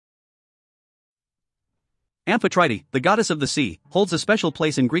Amphitrite, the goddess of the sea, holds a special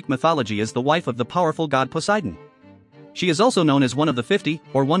place in Greek mythology as the wife of the powerful god Poseidon. She is also known as one of the 50,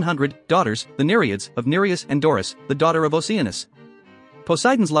 or 100, daughters, the Nereids, of Nereus and Doris, the daughter of Oceanus.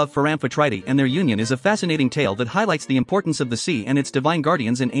 Poseidon's love for Amphitrite and their union is a fascinating tale that highlights the importance of the sea and its divine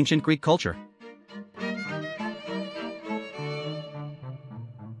guardians in ancient Greek culture.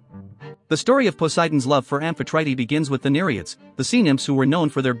 The story of Poseidon's love for Amphitrite begins with the Nereids, the sea nymphs who were known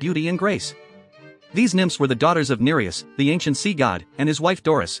for their beauty and grace. These nymphs were the daughters of Nereus, the ancient sea god, and his wife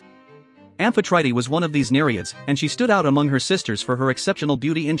Doris. Amphitrite was one of these Nereids, and she stood out among her sisters for her exceptional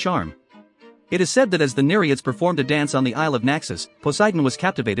beauty and charm. It is said that as the Nereids performed a dance on the Isle of Naxos, Poseidon was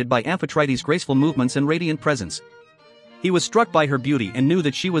captivated by Amphitrite's graceful movements and radiant presence. He was struck by her beauty and knew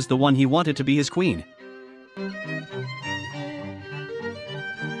that she was the one he wanted to be his queen.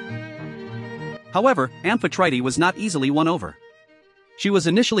 However, Amphitrite was not easily won over. She was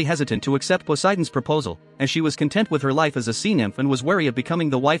initially hesitant to accept Poseidon's proposal, as she was content with her life as a sea nymph and was wary of becoming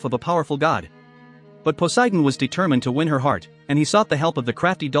the wife of a powerful god. But Poseidon was determined to win her heart, and he sought the help of the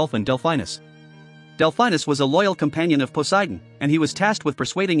crafty dolphin Delphinus. Delphinus was a loyal companion of Poseidon, and he was tasked with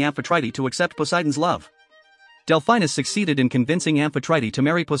persuading Amphitrite to accept Poseidon's love. Delphinus succeeded in convincing Amphitrite to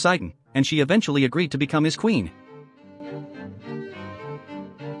marry Poseidon, and she eventually agreed to become his queen.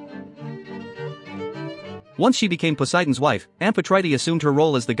 Once she became Poseidon's wife, Amphitrite assumed her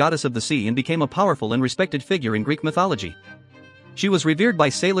role as the goddess of the sea and became a powerful and respected figure in Greek mythology. She was revered by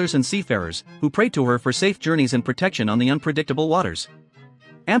sailors and seafarers, who prayed to her for safe journeys and protection on the unpredictable waters.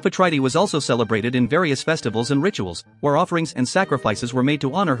 Amphitrite was also celebrated in various festivals and rituals, where offerings and sacrifices were made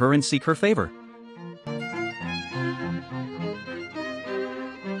to honor her and seek her favor.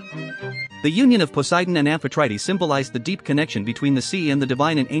 The union of Poseidon and Amphitrite symbolized the deep connection between the sea and the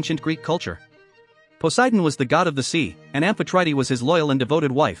divine in ancient Greek culture. Poseidon was the god of the sea, and Amphitrite was his loyal and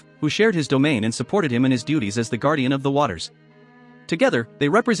devoted wife, who shared his domain and supported him in his duties as the guardian of the waters. Together, they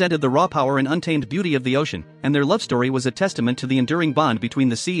represented the raw power and untamed beauty of the ocean, and their love story was a testament to the enduring bond between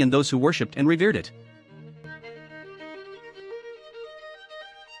the sea and those who worshipped and revered it.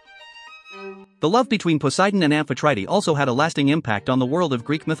 The love between Poseidon and Amphitrite also had a lasting impact on the world of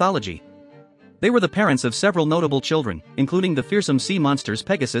Greek mythology. They were the parents of several notable children, including the fearsome sea monsters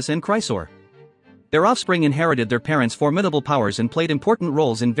Pegasus and Chrysaor. Their offspring inherited their parents' formidable powers and played important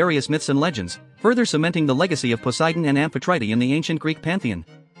roles in various myths and legends, further cementing the legacy of Poseidon and Amphitrite in the ancient Greek pantheon.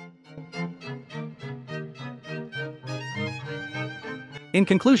 In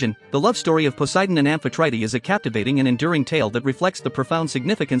conclusion, the love story of Poseidon and Amphitrite is a captivating and enduring tale that reflects the profound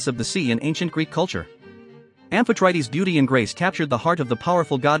significance of the sea in ancient Greek culture. Amphitrite's beauty and grace captured the heart of the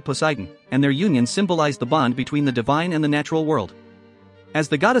powerful god Poseidon, and their union symbolized the bond between the divine and the natural world. As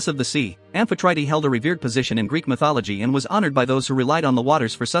the goddess of the sea, Amphitrite held a revered position in Greek mythology and was honored by those who relied on the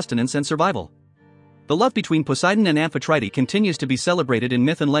waters for sustenance and survival. The love between Poseidon and Amphitrite continues to be celebrated in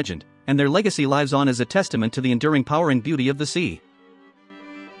myth and legend, and their legacy lives on as a testament to the enduring power and beauty of the sea.